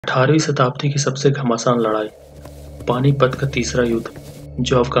18वीं शताब्दी की सबसे घमासान लड़ाई, पानीपत का तीसरा युद्ध,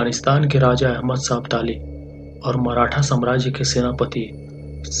 जो अफगानिस्तान के राजा अहमद शाह अब्दाली और मराठा साम्राज्य के सेनापति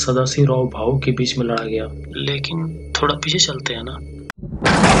सदाशिव भाऊ के बीच में लड़ा गया। लेकिन थोड़ा पीछे चलते हैं ना।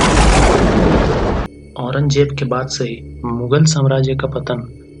 औरंगजेब के बाद से ही मुगल साम्राज्य का पतन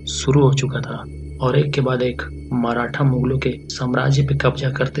शुरू हो चुका था और एक के बाद एक मराठा मुगलों के साम्राज्य पे कब्जा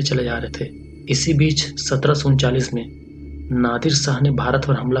करते चले जा रहे थे। इसी बीच 1739 में नादिर शाह ने भारत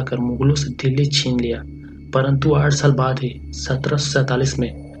पर हमला कर मुगलों से दिल्ली छीन लिया, परंतु 8 साल बाद ही 1747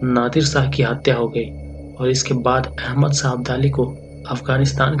 में नादिर शाह की हत्या हो गई और इसके बाद अहमद शाह अब्दाली को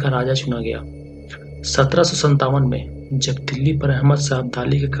अफगानिस्तान का राजा चुना गया। 1757 में जब दिल्ली पर अहमद शाह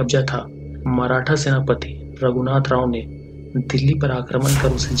अब्दाली का कब्जा था, मराठा सेनापति रघुनाथ राव ने दिल्ली पर आक्रमण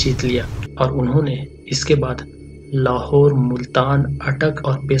कर उसे जीत लिया और उन्होंने इसके बाद लाहौर, मुल्तान, अटक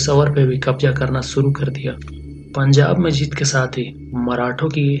और पेशावर पे भी कब्जा करना शुरू कर दिया। पंजाब में जीत के साथ ही मराठों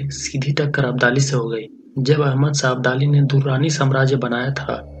की सीधी टक्कर अब्दाली से हो गई। जब अहमद शाह अब्दाली ने दुर्रानी साम्राज्य बनाया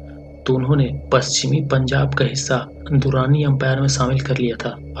था तो उन्होंने पश्चिमी पंजाब का हिस्सा दुर्रानी अंपायर में शामिल कर लिया था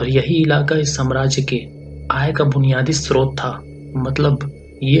और यही इलाका इस साम्राज्य के आय का बुनियादी स्रोत था। मतलब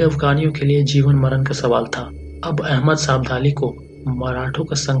ये अफगानियों के लिए जीवन मरण का सवाल था। अब अहमद शाह अब्दाली को मराठों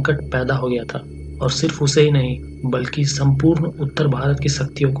का संकट पैदा हो गया था और सिर्फ उसे ही नहीं बल्कि संपूर्ण उत्तर भारत की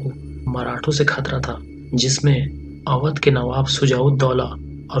शक्तियों को मराठों से खतरा था, जिसमें अवध के नवाब शुजाउद्दौला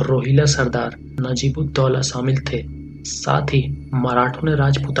और रोहिला सरदार नजीबुद्दौला शामिल थे। साथ ही मराठों ने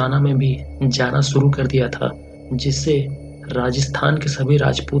राजपूताना में भी जाना शुरू कर दिया था, जिससे राजस्थान के सभी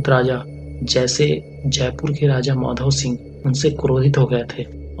राजपूत राजा जैसे जयपुर के राजा माधव सिंह उनसे क्रोधित हो गए थे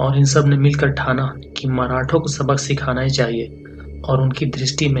और इन सब ने मिलकर ठाना कि मराठों को सबक सिखाना ही चाहिए और उनकी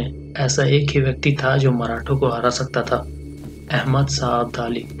दृष्टि में ऐसा एक ही व्यक्ति था जो मराठों को हरा सकता था, अहमद शाह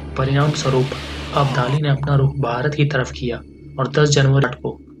अब्दाली। परिणाम स्वरूप अब्दाली ने अपना रुख भारत की तरफ किया और 10 जनवरी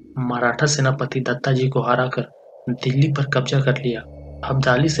को मराठा सेनापति दत्ताजी को हराकर दिल्ली पर कब्जा कर लिया।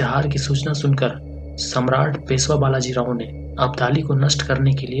 अब्दाली से हार की सूचना सुनकर सम्राट पेशवा बालाजीराव ने अब्दाली को नष्ट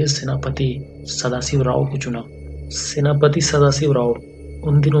करने के लिए सेनापति सदाशिव राव को चुना। सेनापति सदाशिव राव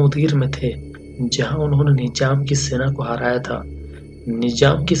उन दिनों उदगीर में थे जहां उन्होंने निजाम की सेना को हराया था।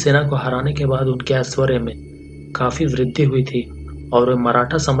 निजाम की सेना को हराने के बाद उनके ऐश्वर्य में काफी वृद्धि हुई थी और वे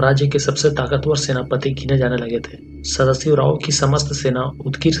मराठा साम्राज्य के सबसे ताकतवर सेनापति गिने जाने लगे थे। सदाशिव राव की समस्त सेना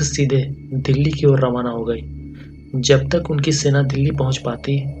उदगीर से सीधे दिल्ली की ओर रवाना हो गई। जब तक उनकी सेना दिल्ली पहुंच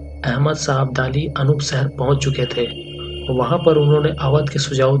पाती, अहमद शाह अब्दाली अनूप शहर पहुंच चुके थे। वहां पर उन्होंने अवध के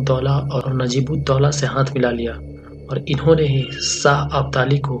शुजाउद्दौला और नजीबुद्दौला से हाथ मिला लिया और इन्होंने ही शाह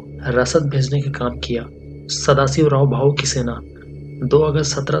अब्दाली को रसद भेजने का काम किया। सदाशिव राव भाऊ की सेना 2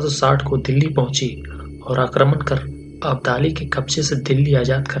 अगस्त 1760 को दिल्ली पहुंची और आक्रमण कर अब्दाली के कब्जे से दिल्ली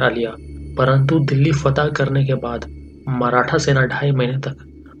आजाद करा लिया, परंतु दिल्ली फतह करने के बाद मराठा सेना 2.5 महीने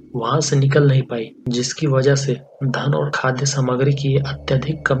तक वहां से निकल नहीं पाई, जिसकी वजह से धन और खाद्य सामग्री की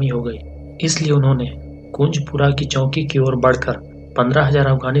अत्यधिक कमी हो गई। इसलिए उन्होंने कुंजपुरा की चौकी की ओर बढ़कर 15,000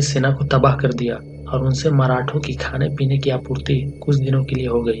 अफगानी सेना को तबाह कर दिया और उनसे मराठों की खाने पीने की आपूर्ति कुछ दिनों के लिए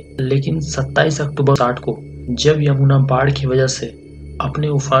हो गई। लेकिन 27 अक्टूबर 60 को जब यमुना बाढ़ की वजह से अपने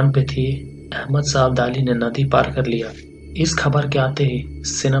उफान पे थी, अहमद शाह अब्दाली ने नदी पार कर लिया। इस खबर के आते ही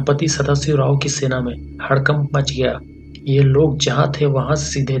सेनापति सदाशिव राव की सेना में हड़कंप मच गया। ये लोग जहां थे वहां से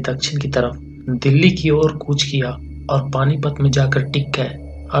सीधे दक्षिण की तरफ दिल्ली की ओर कूच किया और पानीपत में जाकर टिक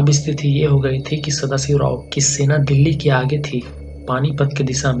गए। अब स्थिति ये हो गई थी कि सदाशिव राव की सेना दिल्ली के आगे थी पानीपत की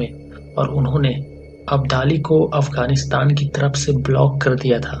दिशा में और उन्होंने अब्दाली को अफगानिस्तान की तरफ से ब्लॉक कर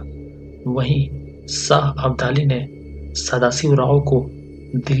दिया था। वहीं शाह अब्दाली ने सदाशिव राव को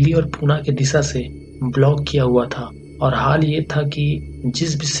दिल्ली और पूना की दिशा से ब्लॉक किया हुआ था और हाल ये था कि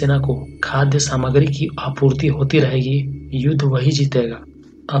जिस भी सेना को खाद्य सामग्री की आपूर्ति होती रहेगी, युद्ध वही जीतेगा।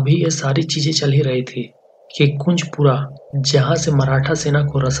 अभी ये सारी चीजें चल ही रही थी कि कुंजपुरा, जहां से मराठा सेना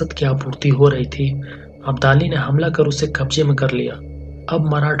को रसद की आपूर्ति हो रही थी, अब्दाली ने हमला कर उसे कब्जे में कर लिया। अब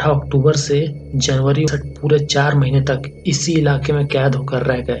मराठा अक्टूबर से जनवरी तक पूरे 4 महीने तक इसी इलाके में कैद होकर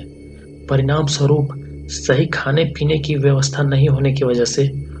रह गए। परिणाम स्वरूप सही खाने पीने की व्यवस्था नहीं होने की वजह से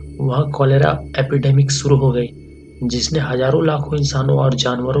वहां कॉलेरा एपिडेमिक शुरू हो गई, जिसने हजारों लाखों इंसानों और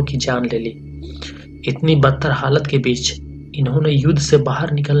जानवरों की जान ले ली। इतनी बदतर हालत के बीच इन्होंने युद्ध से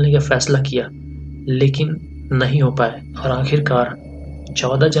बाहर निकलने का फैसला किया, लेकिन नहीं हो पाए और आखिरकार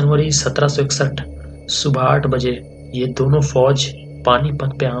 14 जनवरी 1761 सुबह 8 बजे ये दोनों फौज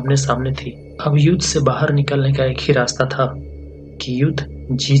पानीपत पे आमने सामने थी। अब युद्ध से बाहर निकलने का एक ही रास्ता था कि युद्ध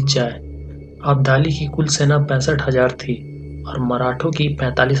जीत जाए। अब्दाली की कुल सेना 65,000 थी और मराठों की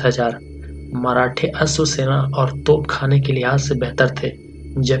 45,000। मराठे अश्व सेना और तोप खाने के लिहाज से बेहतर थे,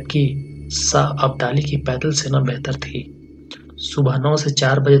 जबकि शाह अब्दाली की पैदल सेना बेहतर थी। सुबह 9 से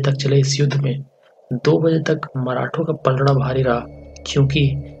 4 बजे तक चले इस युद्ध में 2 बजे तक मराठों का पलड़ा भारी रहा, क्योंकि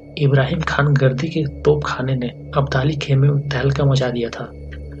इब्राहिम खान गर्दी के तोपखाने ने अब्दाली खेमे में तहलका मचा दिया था।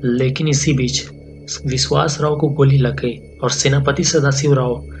 लेकिन इसी बीच विश्वास राव को गोली लग गई और सेनापति सदाशिव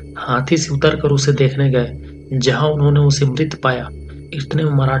राव हाथी से उतरकर उसे देखने गए। जहां उन्होंने उसे मृत पाया, इतने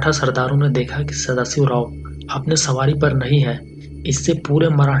में मराठा सरदारों ने देखा कि सदाशिव राव अपने सवारी पर नहीं है। इससे पूरे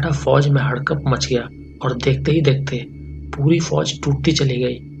मराठा फौज में हड़कंप मच गया और देखते ही देखते पूरी फौज टूटती चली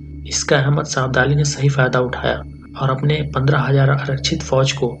गई। इसका अहमद शाह अब्दाली ने सही फायदा उठाया और अपने 15,000 आरक्षित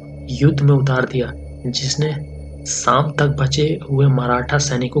फौज को युद्ध में उतार दिया, जिसने शाम तक बचे हुए मराठा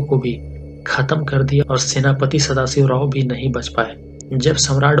सैनिकों को भी खत्म कर दिया और सेनापति सदाशिव राव भी नहीं बच पाए। जब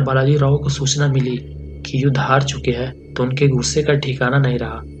सम्राट बालाजी राव को सूचना मिली कि युद्ध हार चुके हैं, तो उनके गुस्से का ठिकाना नहीं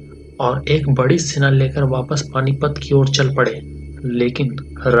रहा और एक बड़ी सेना लेकर वापस पानीपत की ओर चल पड़े। लेकिन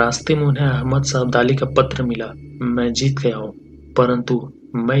रास्ते में उन्हें अहमद शाह अब्दाली का पत्र मिला। मैं जीत गया हूँ, परंतु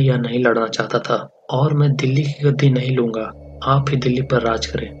मैं यह नहीं लड़ना चाहता था और मैं दिल्ली की गद्दी नहीं लूंगा। आप ही दिल्ली पर राज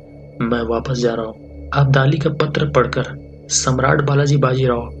करें, मैं वापस जा रहा हूँ। अब्दाली का पत्र पढ़कर सम्राट बालाजी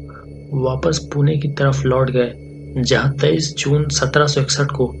बाजीराव वापस पुणे की तरफ लौट गए, जहां 23 जून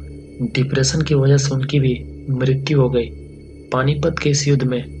 1761 को डिप्रेशन की वजह से उनकी भी मृत्यु हो गई। पानीपत के इस युद्ध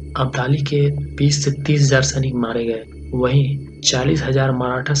में अब्दाली के 20 से 30,000 सैनिक मारे गए, वहीं 40,000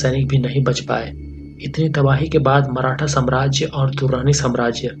 मराठा सैनिक भी नहीं बच पाए। इतनी तबाही के बाद मराठा साम्राज्य और दुर्रानी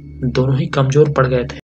साम्राज्य दोनों ही कमजोर पड़ गए थे।